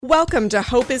Welcome to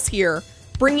Hope is Here,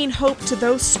 bringing hope to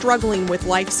those struggling with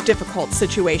life's difficult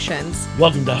situations.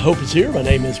 Welcome to Hope is Here. My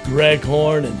name is Greg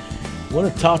Horn, and I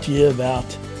want to talk to you about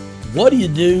what do you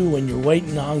do when you're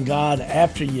waiting on God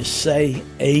after you say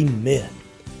amen.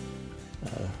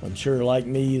 I'm sure, like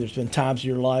me, there's been times in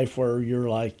your life where you're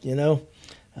like, man,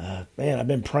 I've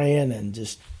been praying and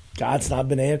just God's not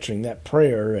been answering that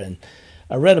prayer. And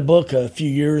I read a book a few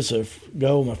years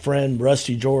ago my friend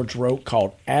Rusty George wrote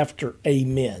called After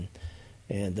Amen.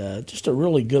 And just a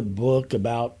really good book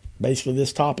about basically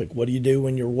this topic. What do you do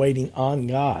when you're waiting on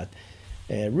God?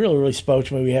 And it really, really spoke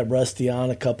to me. We had Rusty on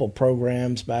a couple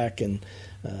programs back in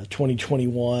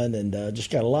 2021 and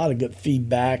just got a lot of good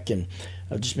feedback. And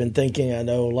I've just been thinking, I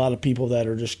know a lot of people that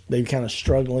are they're kind of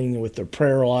struggling with their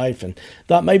prayer life and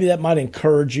thought maybe that might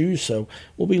encourage you. So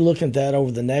we'll be looking at that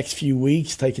over the next few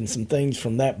weeks, taking some things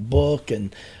from that book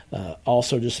and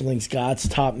also just some things God's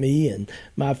taught me in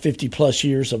my 50-plus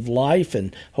years of life,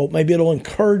 and hope maybe it'll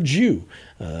encourage you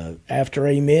after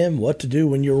amen, what to do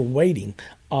when you're waiting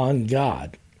on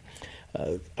God.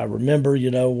 I remember,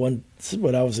 when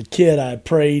I was a kid, I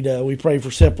prayed. We pray for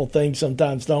simple things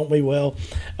sometimes, don't we? Well,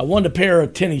 I wanted a pair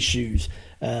of tennis shoes.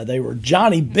 They were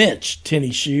Johnny Bench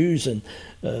tennis shoes, and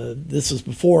this was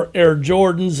before Air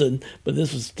Jordans, but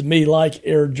this was to me like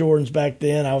Air Jordans back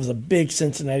then. I was a big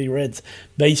Cincinnati Reds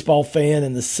baseball fan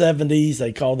in the 70s.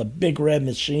 They called the Big Red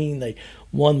Machine. They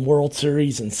won World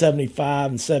Series in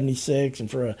 75 and 76,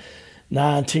 and for a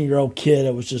 19-year-old kid,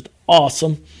 it was just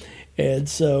awesome. And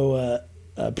so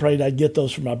I prayed I'd get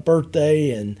those for my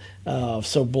birthday, and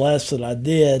so blessed that I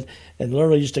did. And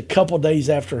literally just a couple of days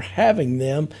after having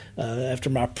them, after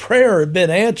my prayer had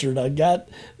been answered, I got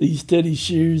these tennis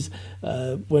shoes,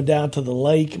 went down to the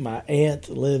lake. My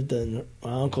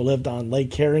uncle lived on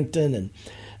Lake Harrington,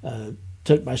 and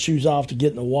took my shoes off to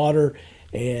get in the water.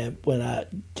 And when I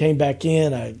came back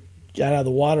in, I got out of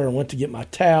the water and went to get my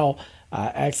towel. I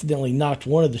accidentally knocked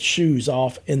one of the shoes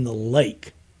off in the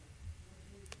lake.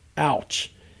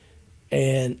 Ouch.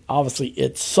 And obviously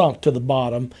it sunk to the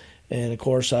bottom. And of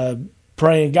course I'm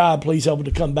praying, God, please help it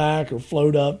to come back or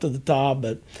float up to the top.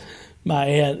 But my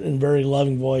aunt, in a very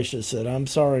loving voice, just said, I'm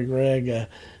sorry, Greg,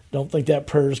 don't think that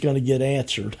prayer is going to get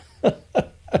answered.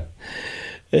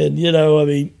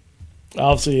 And,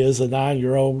 obviously as a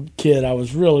 9-year-old kid, I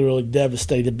was really, really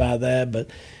devastated by that. But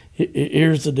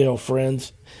here's the deal,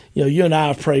 friends. You and I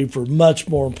have prayed for much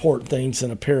more important things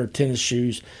than a pair of tennis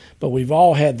shoes, but we've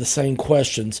all had the same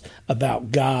questions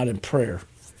about God and prayer.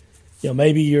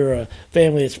 Maybe you're a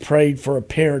family that's prayed for a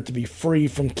parent to be free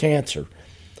from cancer,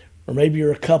 or maybe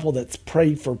you're a couple that's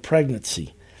prayed for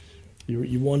pregnancy.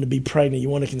 You want to be pregnant, you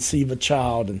want to conceive a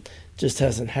child, and it just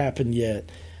hasn't happened yet.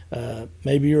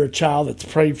 Maybe you're a child that's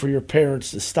prayed for your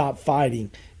parents to stop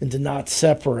fighting and to not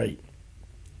separate.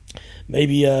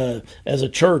 Maybe as a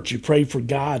church, you pray for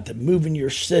God to move in your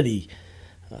city.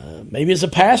 Maybe as a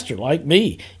pastor like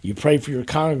me, you pray for your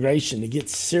congregation to get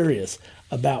serious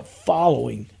about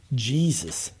following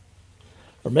Jesus.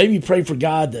 Or maybe you pray for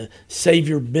God to save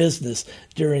your business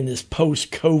during this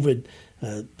post-COVID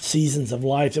seasons of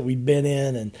life that we've been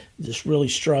in and just really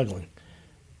struggling.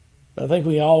 I think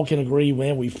we all can agree,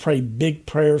 man, we've prayed big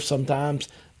prayers sometimes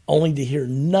only to hear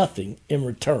nothing in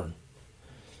return.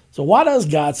 So why does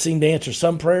God seem to answer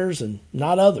some prayers and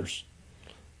not others?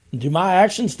 Do my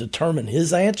actions determine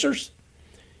his answers?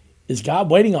 Is God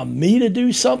waiting on me to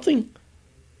do something?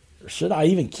 Or should I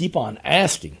even keep on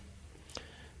asking?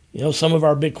 Some of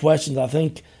our big questions, I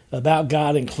think, about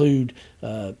God include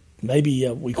maybe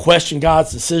we question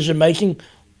God's decision-making.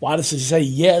 Why does he say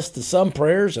yes to some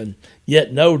prayers and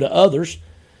yet no to others?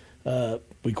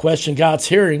 We question God's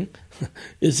hearing.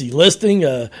 Is he listening?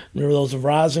 Remember those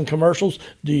Verizon commercials?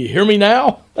 Do you hear me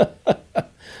now?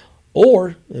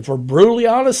 Or, if we're brutally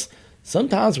honest,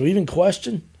 sometimes we even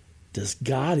question, does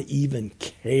God even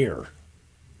care?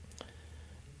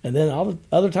 And then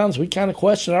other times we kind of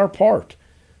question our part.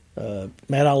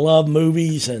 Man, I love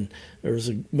movies, and there was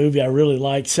a movie I really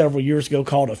liked several years ago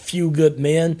called A Few Good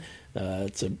Men.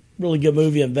 It's a really good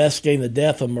movie investigating the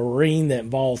death of a Marine that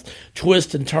involves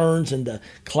twists and turns and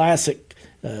classic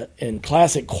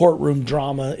courtroom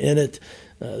drama in it.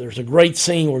 There's a great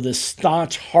scene where this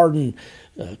staunch, hardened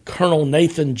Colonel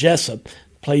Nathan Jessup,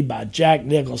 played by Jack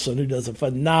Nicholson, who does a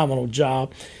phenomenal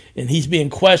job, and he's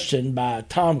being questioned by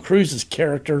Tom Cruise's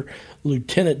character,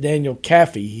 Lieutenant Daniel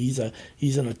Kaffee.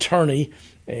 He's an attorney,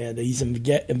 and he's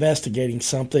investigating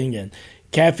something, and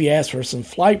Kaffee asks for some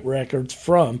flight records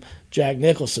from Jack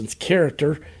Nicholson's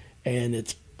character, and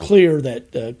it's clear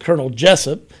that Colonel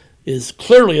Jessup is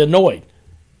clearly annoyed.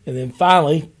 And then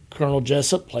finally, Colonel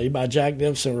Jessup, played by Jack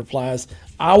Nicholson, replies,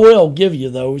 "I will give you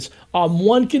those on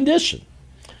one condition."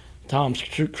 Tom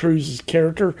Cruise's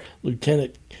character,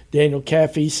 Lieutenant Daniel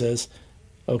Kaffee, says,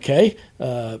 "Okay,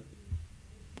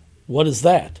 what is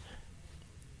that?"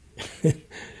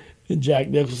 And Jack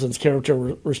Nicholson's character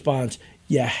responds,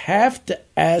 "You have to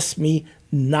ask me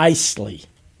nicely."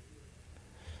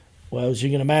 Well, as you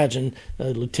can imagine,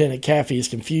 Lieutenant Kaffee is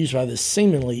confused by this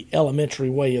seemingly elementary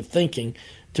way of thinking,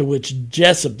 to which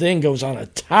Jessup then goes on a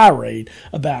tirade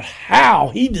about how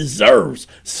he deserves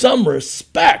some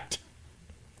respect.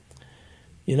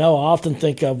 You know, I often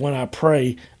think of when I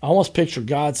pray, I almost picture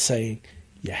God saying,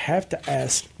 "You have to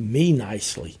ask me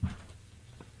nicely."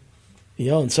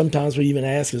 You know, and sometimes we even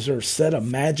ask, is there a set of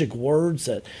magic words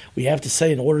that we have to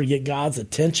say in order to get God's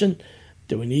attention?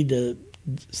 Do we need to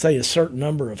say a certain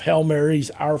number of Hail Marys,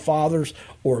 Our Fathers,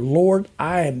 or Lord,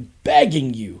 I am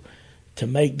begging you to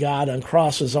make God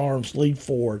uncross his arms, lead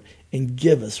forward, and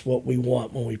give us what we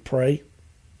want when we pray?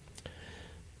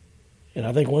 And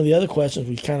I think one of the other questions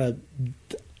we kind of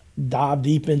dive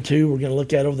deep into, we're going to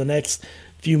look at over the next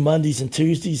few Mondays and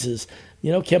Tuesdays is,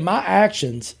 you know, can my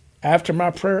actions after my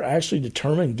prayer actually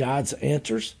determine God's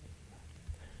answers?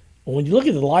 Well, when you look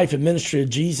at the life and ministry of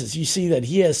Jesus, you see that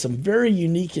he has some very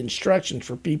unique instructions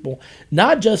for people,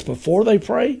 not just before they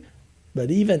pray,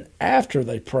 but even after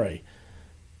they pray.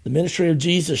 The ministry of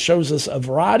Jesus shows us a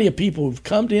variety of people who've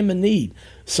come to him in need.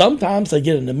 Sometimes they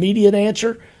get an immediate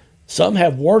answer, some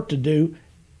have work to do,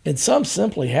 and some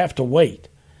simply have to wait.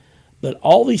 But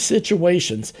all these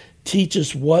situations teach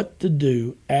us what to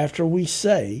do after we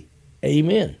say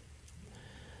amen.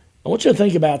 I want you to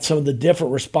think about some of the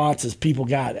different responses people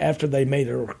got after they made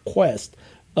a request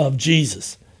of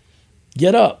Jesus.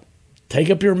 Get up,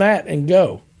 take up your mat, and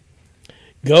go.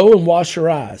 Go and wash your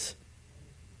eyes.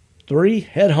 3,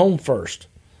 head home first.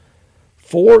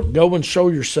 4, go and show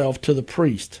yourself to the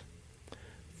priest.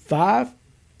 5,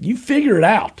 you figure it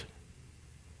out.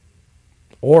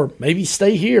 Or maybe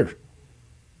stay here.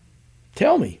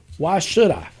 Tell me, why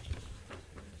should I?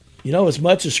 You know, as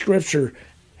much as Scripture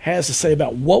has to say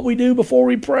about what we do before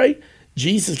we pray,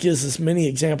 Jesus gives us many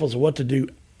examples of what to do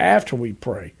after we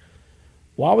pray.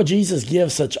 Why would Jesus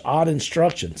give such odd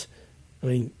instructions?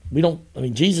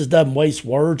 Jesus doesn't waste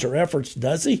words or efforts,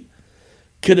 does he?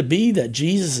 Could it be that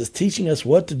Jesus is teaching us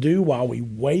what to do while we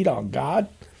wait on God?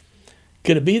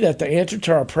 Could it be that the answer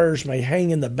to our prayers may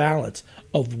hang in the balance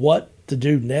of what to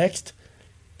do next?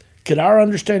 Could our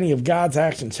understanding of God's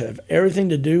actions have everything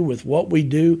to do with what we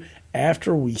do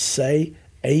after we say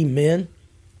amen?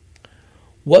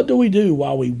 What do we do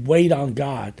while we wait on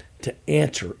God to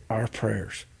answer our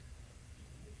prayers?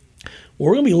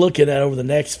 We're going to be looking at over the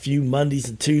next few Mondays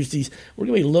and Tuesdays, we're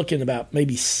going to be looking about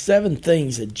maybe 7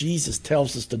 things that Jesus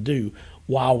tells us to do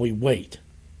while we wait.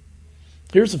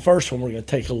 Here's the first one we're going to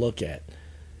take a look at.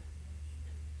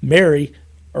 Mary,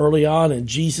 early on in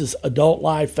Jesus' adult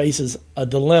life, faces a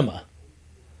dilemma.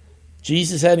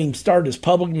 Jesus hadn't even started his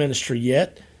public ministry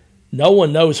yet. No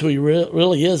one knows who he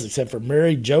really is except for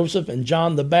Mary, Joseph, and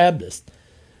John the Baptist.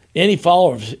 Any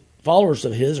followers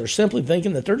of his are simply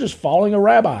thinking that they're just following a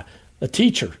rabbi, a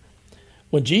teacher.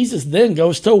 When Jesus then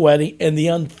goes to a wedding and the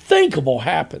unthinkable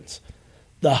happens,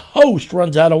 the host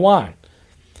runs out of wine.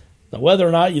 Now, whether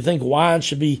or not you think wine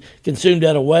should be consumed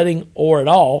at a wedding or at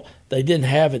all, they didn't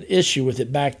have an issue with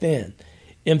it back then.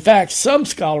 In fact, some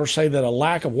scholars say that a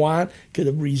lack of wine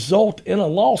could result in a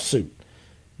lawsuit.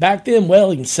 Back then,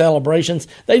 wedding celebrations,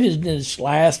 they didn't just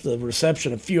last the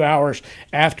reception a few hours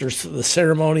after the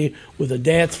ceremony with a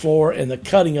dance floor and the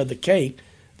cutting of the cake.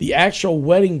 The actual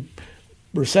wedding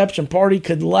reception party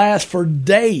could last for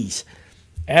days.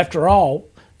 After all,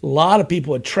 a lot of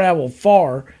people had traveled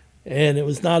far, and it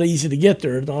was not easy to get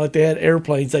there. It's not like they had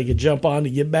airplanes they could jump on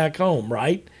to get back home,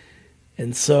 right?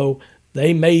 And so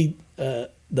they made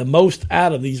the most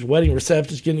out of these wedding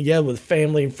receptions, getting together with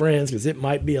family and friends, because it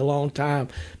might be a long time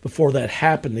before that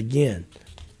happened again.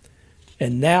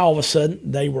 And now, all of a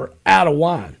sudden, they were out of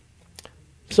wine.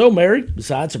 So Mary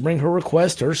decides to bring her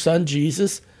request to her son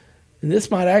Jesus. And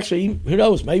this might actually, who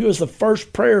knows, maybe it was the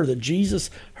first prayer that Jesus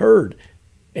heard.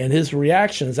 And his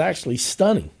reaction is actually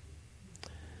stunning.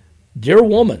 Dear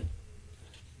woman,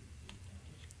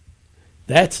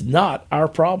 that's not our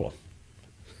problem.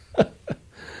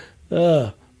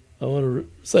 I want to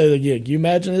say it again. Can you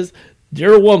imagine this?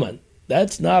 Dear woman,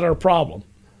 that's not our problem.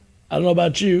 I don't know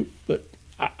about you, but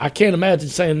I can't imagine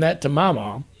saying that to my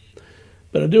mom.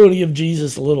 But I do want to give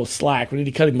Jesus a little slack. We need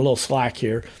to cut him a little slack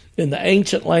here. In the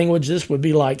ancient language, this would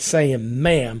be like saying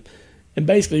ma'am. And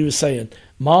basically he was saying,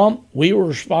 Mom, we were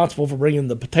responsible for bringing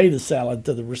the potato salad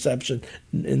to the reception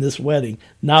in this wedding,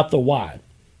 not the wine.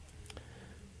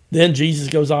 Then Jesus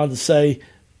goes on to say,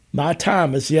 my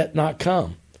time is yet not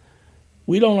come.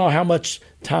 We don't know how much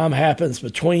time happens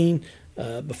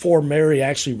before Mary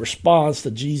actually responds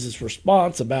to Jesus'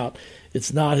 response about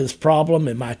it's not his problem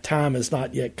and my time has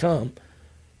not yet come.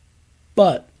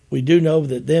 But we do know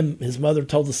that then his mother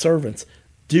told the servants,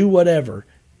 do whatever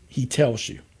he tells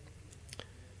you.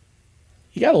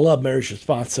 You got to love Mary's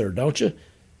response there, don't you?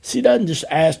 She doesn't just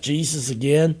ask Jesus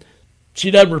again.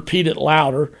 She doesn't repeat it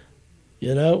louder.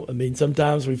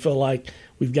 Sometimes we feel like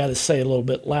we've got to say it a little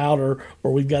bit louder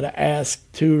or we've got to ask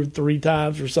 2 or 3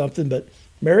 times or something. But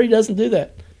Mary doesn't do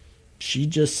that. She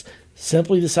just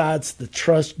simply decides to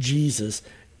trust Jesus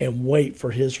and wait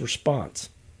for his response.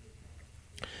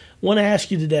 I want to ask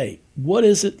you today, what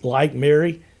is it like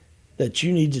Mary that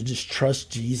you need to just trust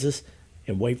Jesus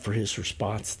and wait for his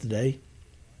response today?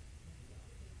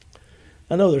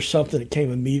 I know there's something that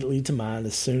came immediately to mind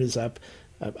as soon as I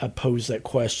posed that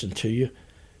question to you.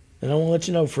 And I want to let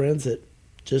you know, friends, that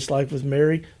just like with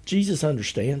Mary, Jesus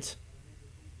understands.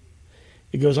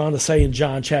 It goes on to say in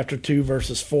John chapter 2,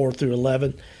 verses 4 through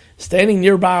 11, standing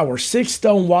nearby were 6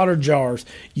 stone water jars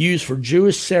used for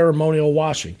Jewish ceremonial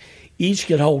washing. Each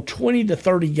could hold 20 to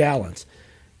 30 gallons.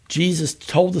 Jesus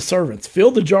told the servants,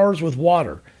 fill the jars with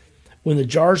water. When the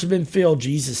jars had been filled,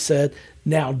 Jesus said,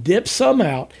 now dip some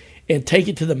out and take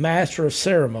it to the master of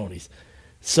ceremonies.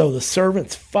 So the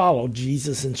servants followed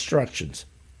Jesus' instructions.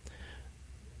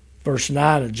 Verse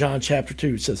 9 of John chapter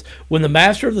 2 says, when the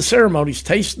master of the ceremonies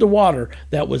tasted the water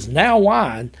that was now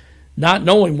wine, not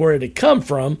knowing where it had come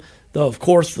from, though of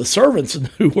course the servants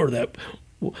knew where that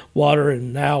water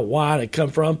and now wine had come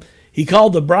from, he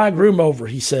called the bridegroom over.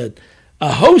 He said,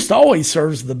 a host always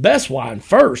serves the best wine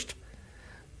first.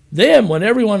 Then, when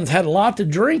everyone's had a lot to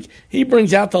drink, he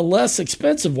brings out the less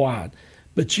expensive wine.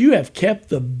 But you have kept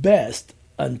the best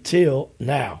until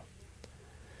now.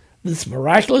 This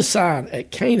miraculous sign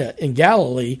at Cana in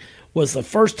Galilee was the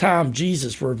first time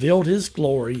Jesus revealed his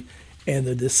glory and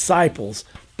the disciples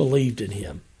believed in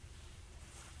him.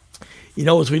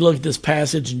 As we look at this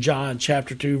passage in John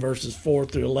chapter 2, verses 4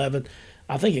 through 11,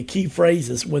 I think a key phrase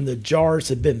is when the jars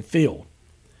have been filled.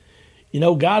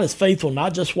 God is faithful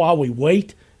not just while we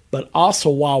wait, but also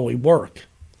while we work.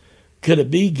 Could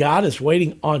it be God is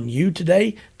waiting on you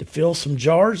today to fill some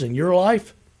jars in your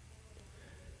life?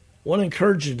 I want to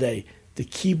encourage you today to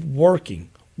keep working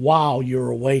while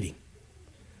you're waiting.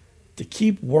 To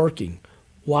keep working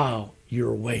while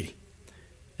you're waiting.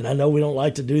 And I know we don't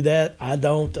like to do that. I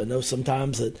don't. I know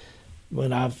sometimes that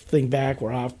when I think back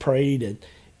where I've prayed, and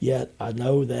yet I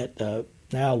know that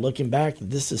now looking back, that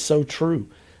this is so true.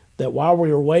 That while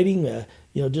we were waiting,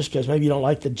 just because maybe you don't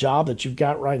like the job that you've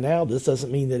got right now, this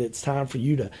doesn't mean that it's time for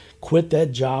you to quit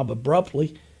that job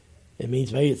abruptly. It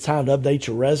means maybe it's time to update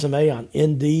your resume on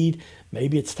Indeed.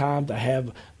 Maybe it's time to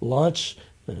have lunch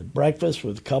and breakfast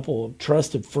with a couple of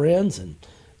trusted friends. And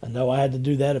I know I had to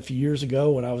do that a few years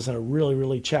ago when I was in a really,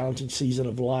 really challenging season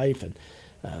of life. And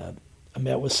I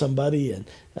met with somebody and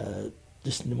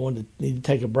just needed to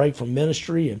take a break from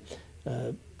ministry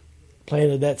and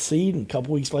planted that seed. And a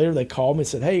couple weeks later, they called me and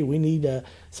said, hey, we need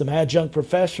some adjunct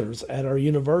professors at our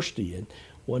university and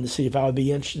wanted to see if I would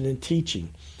be interested in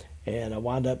teaching. And I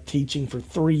wound up teaching for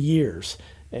 3 years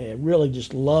and really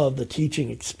just loved the teaching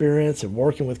experience and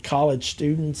working with college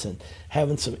students and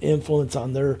having some influence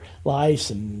on their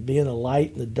lives and being a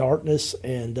light in the darkness.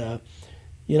 And, but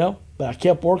I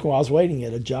kept working while I was waiting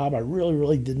at a job I really,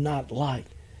 really did not like.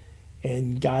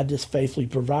 And God just faithfully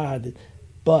provided.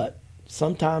 But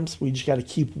sometimes we just got to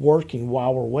keep working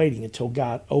while we're waiting until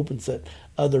God opens that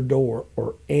other door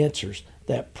or answers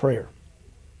that prayer.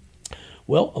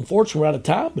 Well, unfortunately, we're out of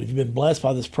time, but if you've been blessed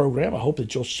by this program, I hope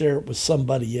that you'll share it with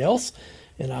somebody else,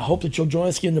 and I hope that you'll join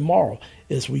us again tomorrow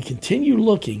as we continue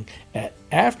looking at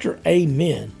After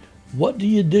Amen, what do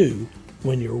you do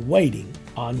when you're waiting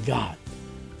on God?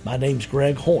 My name's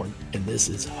Greg Horn, and this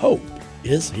is Hope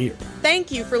is Here.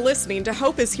 Thank you for listening to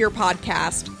Hope is Here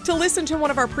podcast. To listen to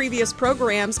one of our previous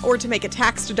programs or to make a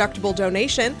tax-deductible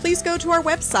donation, please go to our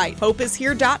website,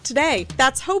 hopeishere.today.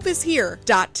 That's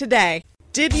hopeishere.today.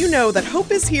 Did you know that Hope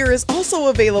is Here is also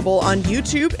available on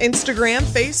YouTube, Instagram,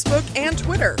 Facebook, and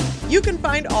Twitter? You can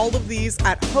find all of these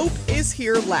at Hope is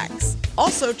Here Lex.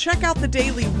 Also, check out the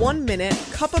daily 1-minute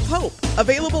Cup of Hope,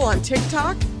 available on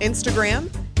TikTok, Instagram,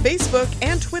 Facebook,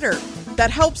 and Twitter.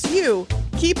 That helps you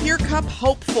keep your cup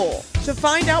hopeful. To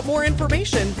find out more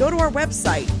information, go to our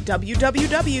website,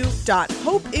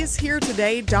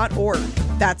 www.hopeisheretoday.org.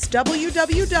 That's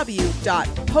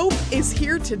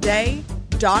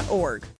www.hopeisheretoday.org.